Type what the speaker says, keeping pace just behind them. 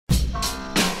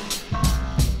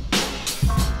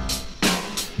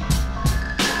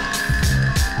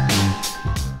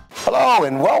Hello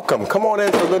and welcome. Come on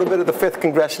in for a little bit of the 5th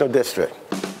Congressional District.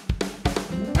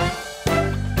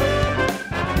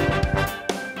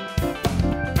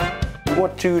 I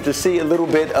want you to see a little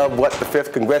bit of what the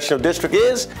 5th Congressional District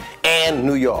is and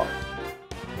New York.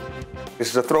 This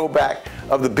is a throwback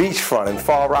of the beachfront in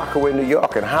Far Rockaway, New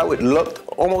York, and how it looked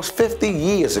almost 50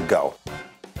 years ago.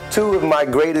 Two of my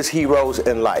greatest heroes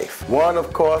in life. One,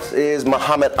 of course, is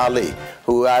Muhammad Ali,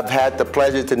 who I've had the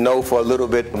pleasure to know for a little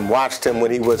bit and watched him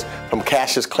when he was from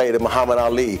Cassius Clay to Muhammad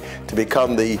Ali to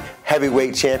become the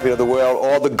heavyweight champion of the world,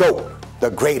 or the GOAT,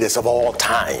 the greatest of all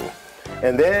time.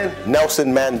 And then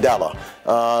Nelson Mandela,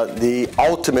 the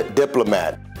ultimate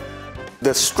diplomat.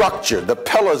 The structure, the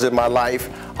pillars in my life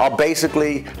are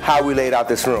basically how we laid out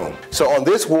this room. So on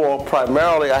this wall,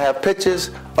 primarily, I have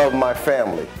pictures of my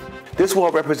family. This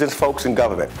wall represents folks in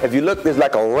government. If you look, there's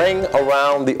like a ring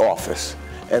around the office.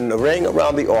 And the ring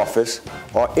around the office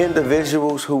are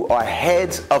individuals who are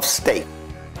heads of state.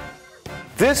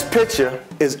 This picture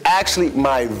is actually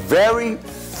my very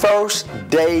first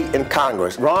day in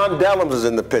Congress. Ron Dellums is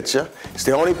in the picture. It's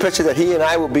the only picture that he and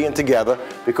I will be in together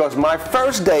because my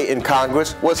first day in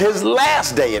Congress was his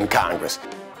last day in Congress.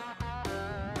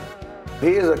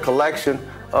 Here's a collection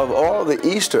of all the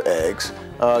Easter eggs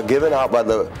given out by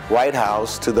the White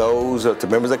House to those, to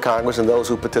members of Congress and those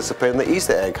who participate in the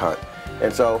Easter egg hunt.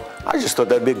 And so I just thought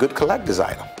that'd be a good collector's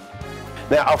item.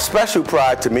 Now, of special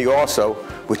pride to me also,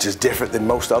 which is different than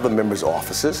most other members'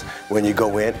 offices when you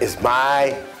go in, is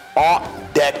my Art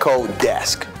Deco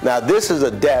desk. Now, this is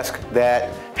a desk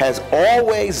that has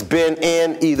always been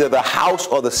in either the House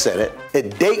or the Senate.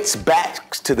 It dates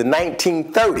back to the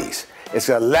 1930s. It's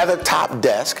a leather top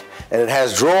desk, and it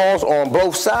has drawers on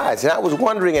both sides. And I was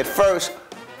wondering at first,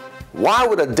 why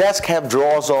would a desk have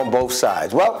drawers on both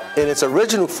sides? Well, in its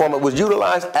original form, it was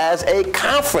utilized as a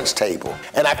conference table.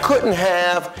 And I couldn't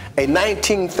have a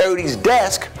 1930s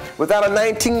desk without a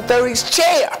 1930s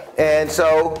chair. And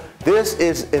so this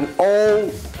is an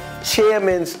old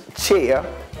chairman's chair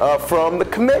from the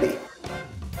committee.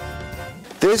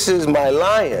 This is my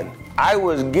lion. I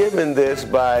was given this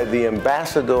by the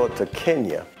ambassador to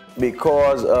Kenya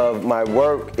because of my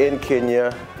work in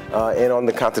Kenya and on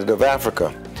the continent of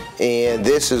Africa. And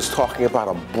this is talking about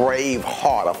a brave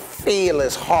heart, a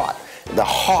fearless heart, the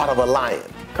heart of a lion.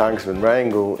 Congressman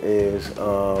Rangel is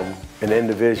an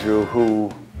individual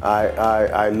who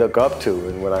I look up to.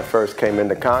 And when I first came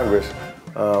into Congress,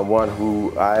 one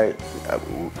who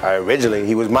originally,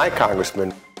 he was my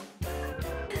congressman.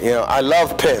 You know, I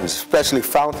love pens, especially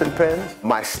fountain pens.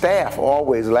 My staff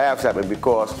always laughs at me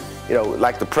because, you know,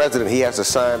 like the president, he has to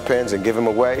sign pens and give them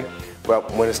away. Well,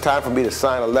 when it's time for me to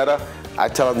sign a letter, I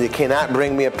tell them, you cannot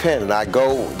bring me a pen. And I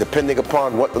go, depending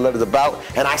upon what the letter's about,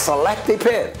 and I select a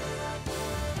pen.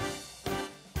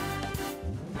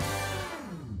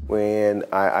 When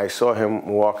I saw him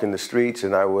walking the streets,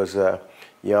 and I was a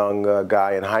young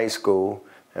guy in high school,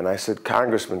 and I said,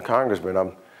 Congressman,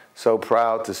 I'm so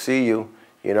proud to see you.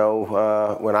 You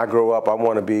know, when I grow up, I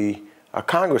want to be a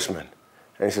congressman.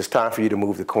 And he says, time for you to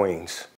move to Queens.